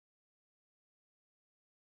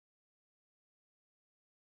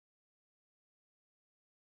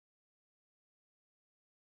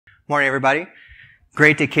Morning, everybody.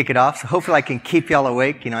 Great to kick it off. So hopefully I can keep y'all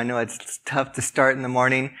awake. I know it's tough to start in the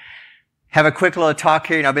morning. Have a quick little talk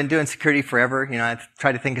here. I've been doing security forever. I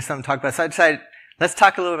try to think of something to talk about. So I decided, let's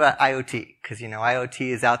talk a little about IoT. Because,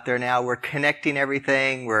 IoT is out there now. We're connecting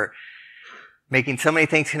everything. We're making so many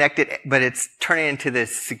things connected, but it's turning into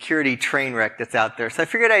this security train wreck that's out there. So I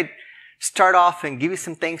figured I'd start off and give you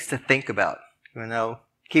some things to think about.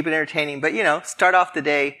 Keep it entertaining, but, start off the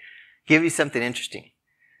day, give you something interesting.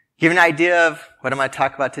 Give you an idea of what I'm going to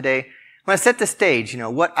talk about today. I'm going to set the stage,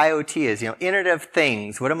 what IoT is, Internet of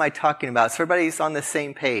Things. What am I talking about? So everybody's on the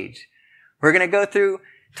same page. We're going to go through,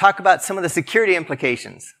 talk about some of the security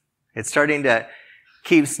implications. It's starting to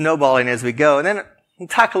keep snowballing as we go. And then we'll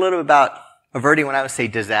talk a little about averting what I would say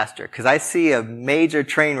disaster, because I see a major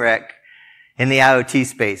train wreck in the IoT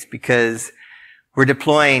space because we're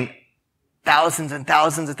deploying thousands and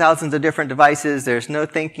thousands and thousands of different devices. There's no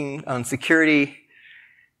thinking on security.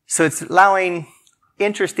 So it's allowing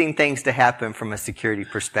interesting things to happen from a security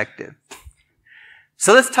perspective.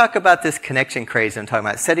 So let's talk about this connection craze I'm talking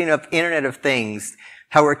about, setting up Internet of Things,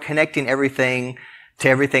 how we're connecting everything to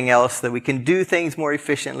everything else so that we can do things more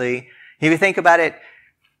efficiently. If you think about it,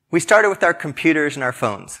 we started with our computers and our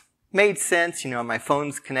phones. Made sense, my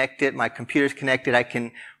phone's connected, my computer's connected, I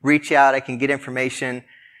can reach out, I can get information.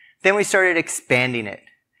 Then we started expanding it.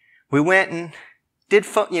 We went and did,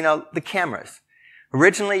 the cameras.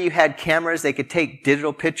 Originally, you had cameras. They could take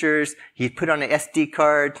digital pictures. You'd put on an SD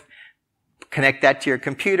card, connect that to your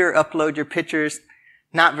computer, upload your pictures.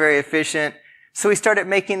 Not very efficient. So we started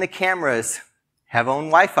making the cameras have own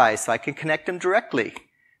Wi-Fi so I can connect them directly.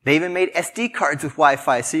 They even made SD cards with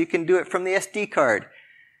Wi-Fi so you can do it from the SD card.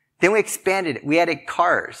 Then we expanded it. We added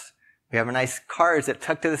cars. We have a nice cars that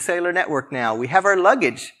tuck to the cellular network now. We have our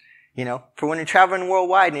luggage. For when you're traveling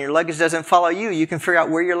worldwide and your luggage doesn't follow you, you can figure out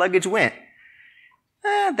where your luggage went.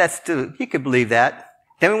 You could believe that.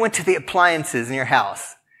 Then we went to the appliances in your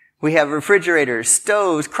house. We have refrigerators,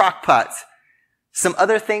 stoves, crock pots. Some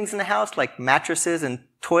other things in the house like mattresses and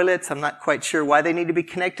toilets. I'm not quite sure why they need to be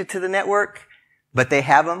connected to the network, but they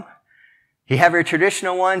have them. You have your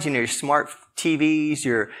traditional ones, your smart TVs,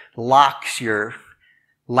 your locks, your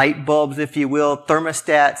light bulbs, if you will,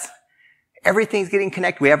 thermostats. Everything's getting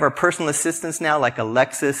connected. We have our personal assistants now like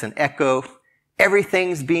Alexis and Echo.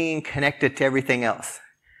 Everything's being connected to everything else.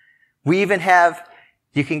 We even have,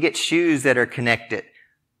 you can get shoes that are connected.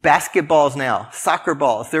 Basketballs now, soccer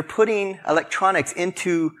balls. They're putting electronics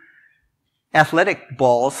into athletic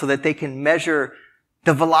balls so that they can measure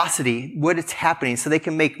the velocity, what it's happening, so they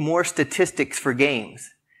can make more statistics for games.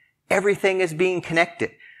 Everything is being connected.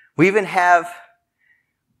 We even have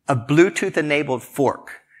a Bluetooth-enabled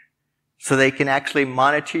fork so they can actually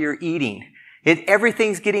monitor your eating.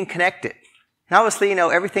 Everything's getting connected. And obviously,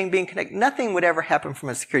 everything being connected, nothing would ever happen from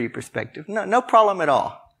a security perspective. No problem at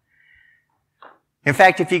all. In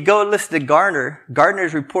fact, if you go listen to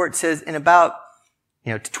Gartner's report says in about,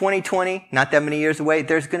 2020, not that many years away,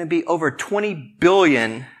 there's going to be over 20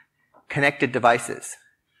 billion connected devices.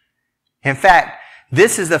 In fact,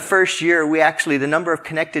 this is the first year the number of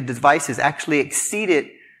connected devices actually exceeded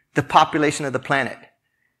the population of the planet.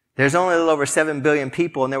 There's only a little over 7 billion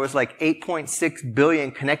people, and there was like 8.6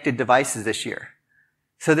 billion connected devices this year.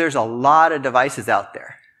 So there's a lot of devices out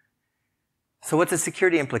there. So what's the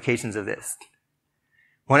security implications of this?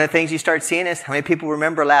 One of the things you start seeing is, how many people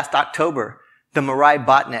remember last October, the Mirai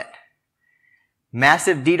botnet?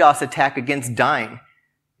 Massive DDoS attack against Dyn.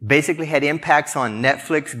 Basically had impacts on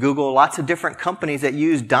Netflix, Google, lots of different companies that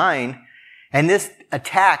use Dyn. And this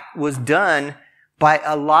attack was done by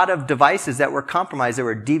a lot of devices that were compromised. There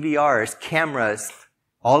were DVRs, cameras,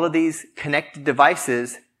 all of these connected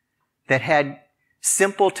devices that had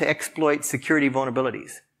simple to exploit security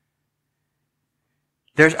vulnerabilities.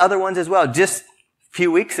 There's other ones as well. Just a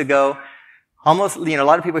few weeks ago, a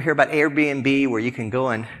lot of people hear about Airbnb where you can go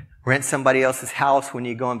and rent somebody else's house when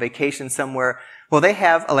you go on vacation somewhere. Well, they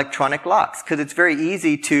have electronic locks because it's very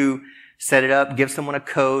easy to set it up, give someone a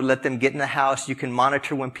code, let them get in the house. You can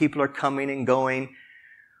monitor when people are coming and going.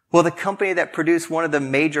 Well, the company that produced one of the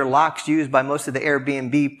major locks used by most of the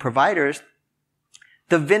Airbnb providers,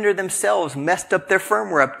 the vendor themselves messed up their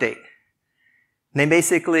firmware update. And they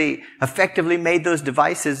basically effectively made those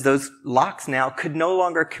devices, those locks now, could no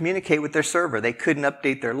longer communicate with their server. They couldn't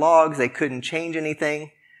update their logs. They couldn't change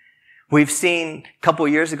anything. We've seen a couple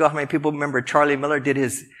of years ago, how many people remember Charlie Miller did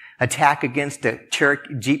his attack against a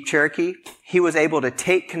Jeep Cherokee? He was able to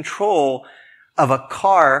take control of a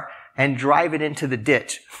car and drive it into the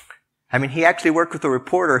ditch. He actually worked with a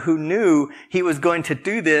reporter who knew he was going to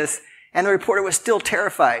do this, and the reporter was still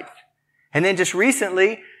terrified. And then just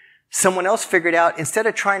recently, someone else figured out, instead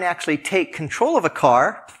of trying to actually take control of a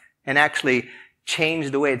car and actually change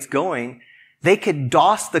the way it's going, they could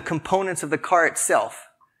DOS the components of the car itself.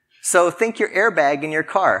 So think your airbag in your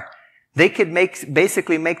car. They could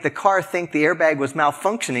basically make the car think the airbag was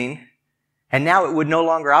malfunctioning, and now it would no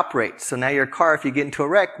longer operate. So now your car, if you get into a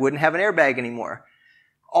wreck, wouldn't have an airbag anymore.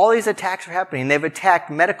 All these attacks are happening. They've attacked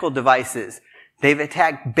medical devices. They've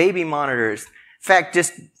attacked baby monitors. In fact,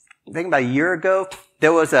 just think about a year ago,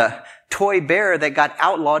 there was a toy bear that got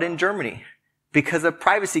outlawed in Germany because of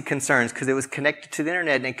privacy concerns, because it was connected to the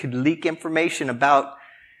internet and it could leak information about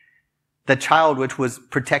the child, which was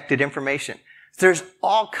protected information. So there's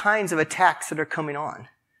all kinds of attacks that are coming on.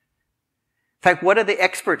 In fact, what do the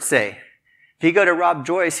experts say? If you go to Rob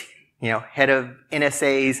Joyce, head of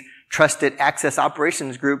NSA's Trusted Access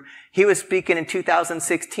Operations Group, he was speaking in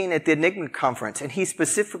 2016 at the Enigma conference, and he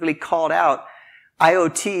specifically called out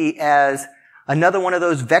IoT as another one of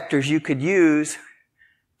those vectors you could use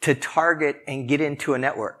to target and get into a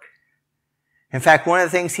network. In fact, one of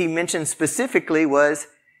the things he mentioned specifically was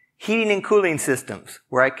heating and cooling systems,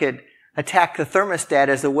 where I could attack the thermostat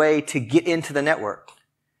as a way to get into the network.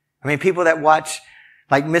 I mean, people that watch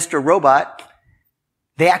like Mr. Robot,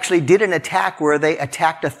 they actually did an attack where they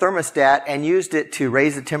attacked a thermostat and used it to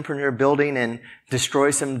raise the temperature of a building and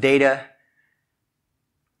destroy some data.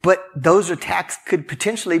 But those attacks could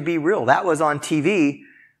potentially be real. That was on TV.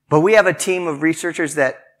 But we have a team of researchers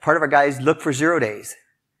that part of our guys look for 0 days.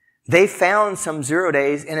 They found some 0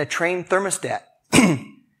 days in a Train thermostat.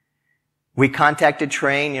 We contacted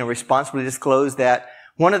Train, responsibly disclosed that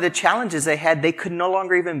one of the challenges they had, they could no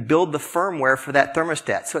longer even build the firmware for that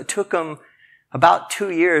thermostat. So it took them about 2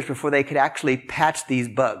 years before they could actually patch these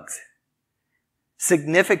bugs.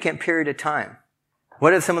 Significant period of time.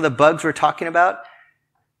 What are some of the bugs we're talking about?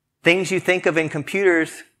 Things you think of in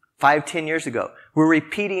computers 5-10 years ago. We're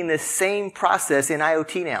repeating this same process in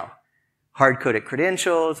IoT now. Hard-coded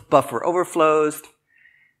credentials, buffer overflows.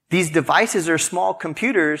 These devices are small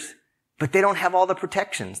computers, but they don't have all the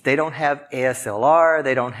protections. They don't have ASLR.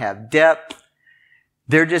 They don't have depth.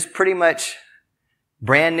 They're just pretty much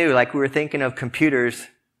brand new, like we were thinking of computers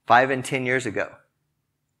 5 and 10 years ago.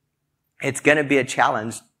 It's going to be a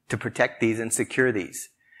challenge to protect these and secure these.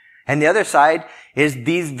 And the other side is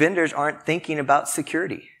these vendors aren't thinking about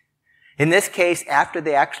security. In this case, after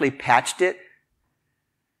they actually patched it,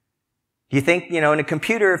 you think, in a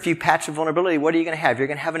computer, if you patch a vulnerability, what are you going to have? You're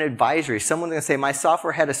going to have an advisory. Someone's going to say, my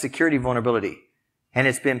software had a security vulnerability, and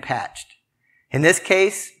it's been patched. In this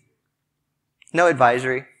case, no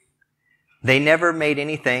advisory. They never made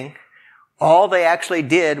anything. All they actually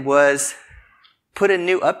did was put a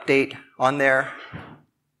new update on their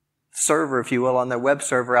server, if you will, on their web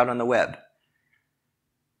server out on the web.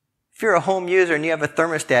 If you're a home user and you have a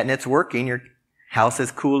thermostat and it's working, your house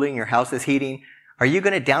is cooling, your house is heating, are you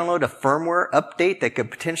going to download a firmware update that could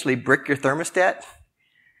potentially brick your thermostat?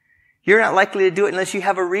 You're not likely to do it unless you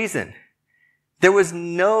have a reason. There was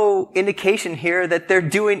no indication here that they're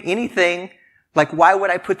doing anything like, why would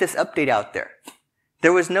I put this update out there?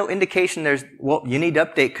 There was no indication you need to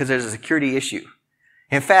update because there's a security issue.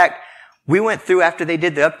 In fact, we went through after they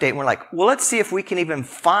did the update and we're like, well, let's see if we can even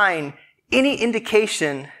find any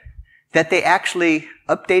indication that they actually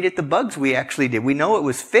updated the bugs we actually did. We know it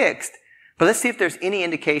was fixed, but let's see if there's any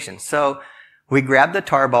indication. So we grabbed the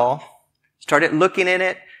tarball, started looking in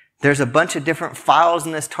it. There's a bunch of different files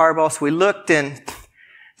in this tarball. So we looked and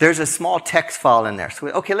there's a small text file in there. So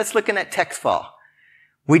okay, let's look in that text file.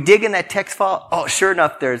 We dig in that text file. Oh, sure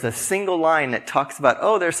enough, there's a single line that talks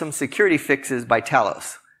about, there's some security fixes by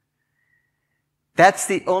Talos. That's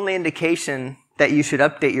the only indication that you should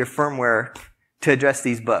update your firmware to address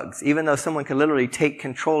these bugs, even though someone can literally take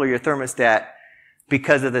control of your thermostat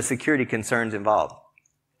because of the security concerns involved.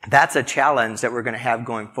 That's a challenge that we're going to have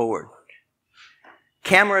going forward.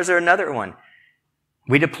 Cameras are another one.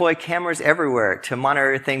 We deploy cameras everywhere to monitor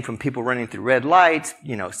everything from people running through red lights,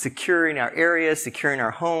 securing our areas, securing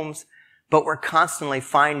our homes, but we're constantly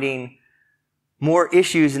finding more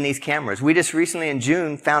issues in these cameras. We just recently in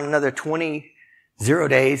June found another 20 0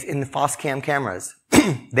 days in the FOSCAM cameras.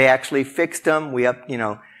 They actually fixed them. We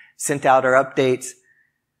sent out our updates.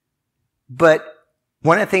 But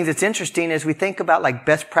one of the things that's interesting is we think about like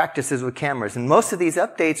best practices with cameras. And most of these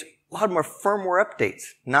updates, a lot of them are firmware updates,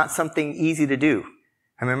 not something easy to do.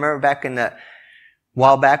 I remember back in the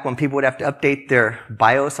while back when people would have to update their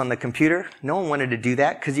BIOS on the computer. No one wanted to do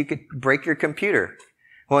that because you could break your computer.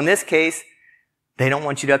 Well, in this case, they don't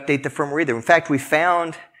want you to update the firmware either. In fact, we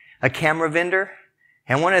found a camera vendor,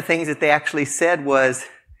 and one of the things that they actually said was,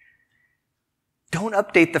 don't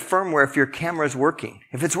update the firmware if your camera's working.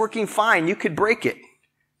 If it's working fine, you could break it.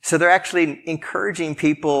 So they're actually encouraging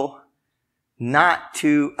people not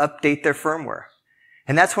to update their firmware.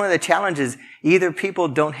 And that's one of the challenges. Either people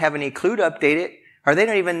don't have any clue to update it, or they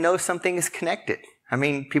don't even know something is connected. I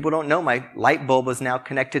mean, people don't know my light bulb is now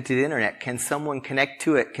connected to the internet. Can someone connect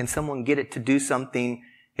to it? Can someone get it to do something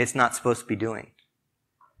it's not supposed to be doing?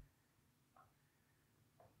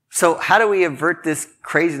 So how do we avert this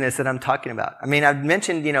craziness that I'm talking about? I mean, I've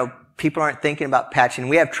mentioned, people aren't thinking about patching.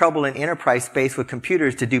 We have trouble in enterprise space with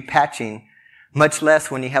computers to do patching, much less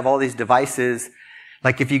when you have all these devices.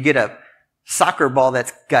 Like if you get a soccer ball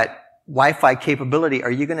that's got Wi-Fi capability,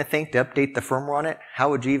 are you going to think to update the firmware on it? How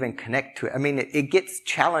would you even connect to it? I mean, it gets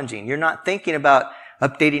challenging. You're not thinking about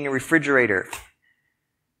updating your refrigerator.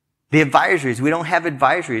 The advisories, we don't have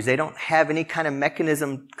advisories. They don't have any kind of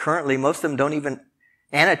mechanism currently. Most of them don't even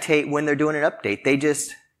annotate when they're doing an update. They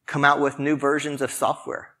just come out with new versions of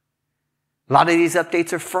software. A lot of these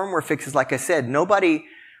updates are firmware fixes, like I said. Nobody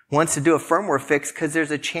wants to do a firmware fix because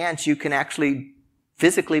there's a chance you can actually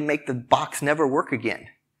physically make the box never work again.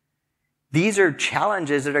 These are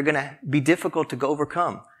challenges that are going to be difficult to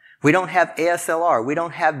overcome. We don't have ASLR. We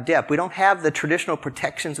don't have DEP. We don't have the traditional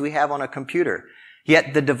protections we have on a computer.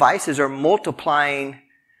 Yet the devices are multiplying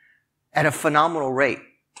at a phenomenal rate.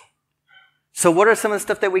 So what are some of the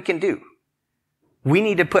stuff that we can do? We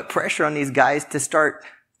need to put pressure on these guys to start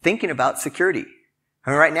thinking about security.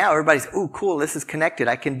 I mean, right now, everybody's, oh, cool, this is connected.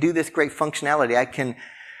 I can do this great functionality. I can,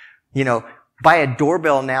 buy a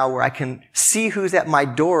doorbell now where I can see who's at my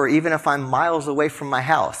door even if I'm miles away from my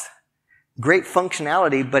house. Great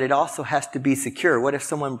functionality, but it also has to be secure. What if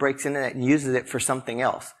someone breaks into it and uses it for something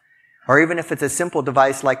else? Or even if it's a simple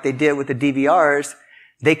device like they did with the DVRs,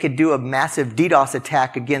 they could do a massive DDoS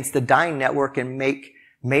attack against the dying network and make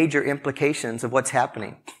major implications of what's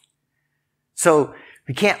happening. So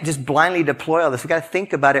we can't just blindly deploy all this. We've got to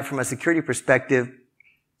think about it from a security perspective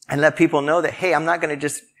and let people know that, hey, I'm not going to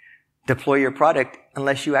just deploy your product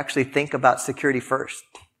unless you actually think about security first.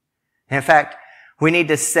 And in fact, we need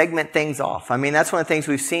to segment things off. I mean, that's one of the things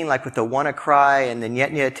we've seen, like with the WannaCry and the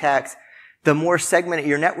Nyetnya attacks. The more segmented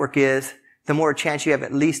your network is, the more chance you have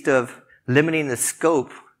at least of limiting the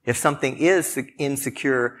scope. If something is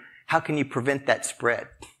insecure, how can you prevent that spread?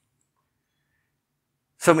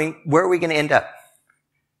 So, I mean, where are we going to end up?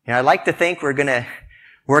 I like to think we're going to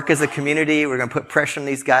work as a community. We're going to put pressure on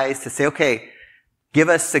these guys to say, okay, give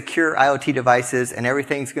us secure IoT devices and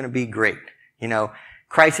everything's going to be great.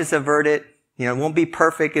 Crisis averted. It won't be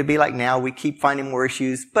perfect. It'll be like now. We keep finding more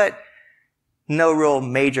issues, but no real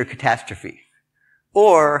major catastrophe.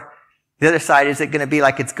 Or the other side, is it going to be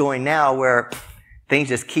like it's going now where things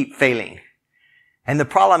just keep failing? And the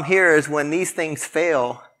problem here is when these things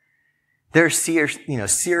fail, there's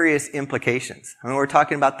serious implications. I mean, we're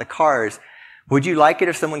talking about the cars. Would you like it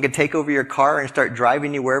if someone could take over your car and start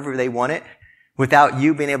driving you wherever they want it without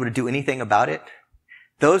you being able to do anything about it?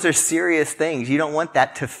 Those are serious things. You don't want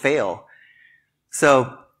that to fail.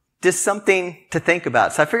 So just something to think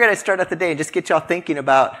about. So I figured I'd start out the day and just get y'all thinking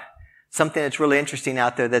about something that's really interesting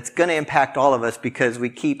out there that's going to impact all of us because we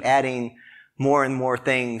keep adding more and more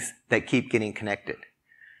things that keep getting connected.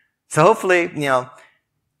 So hopefully,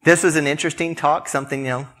 this was an interesting talk, something,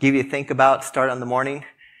 give you to think about, start on the morning.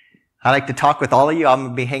 I like to talk with all of you. I'm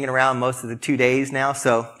going to be hanging around most of the 2 days now.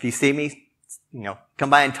 So if you see me, come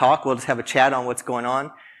by and talk. We'll just have a chat on what's going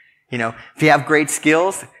on. If you have great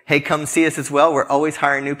skills, hey, come see us as well. We're always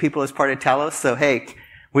hiring new people as part of Talos. So, hey,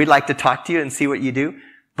 we'd like to talk to you and see what you do.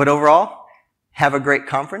 But overall, have a great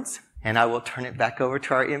conference. And I will turn it back over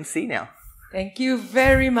to our MC now. Thank you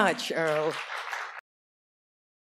very much, Earl.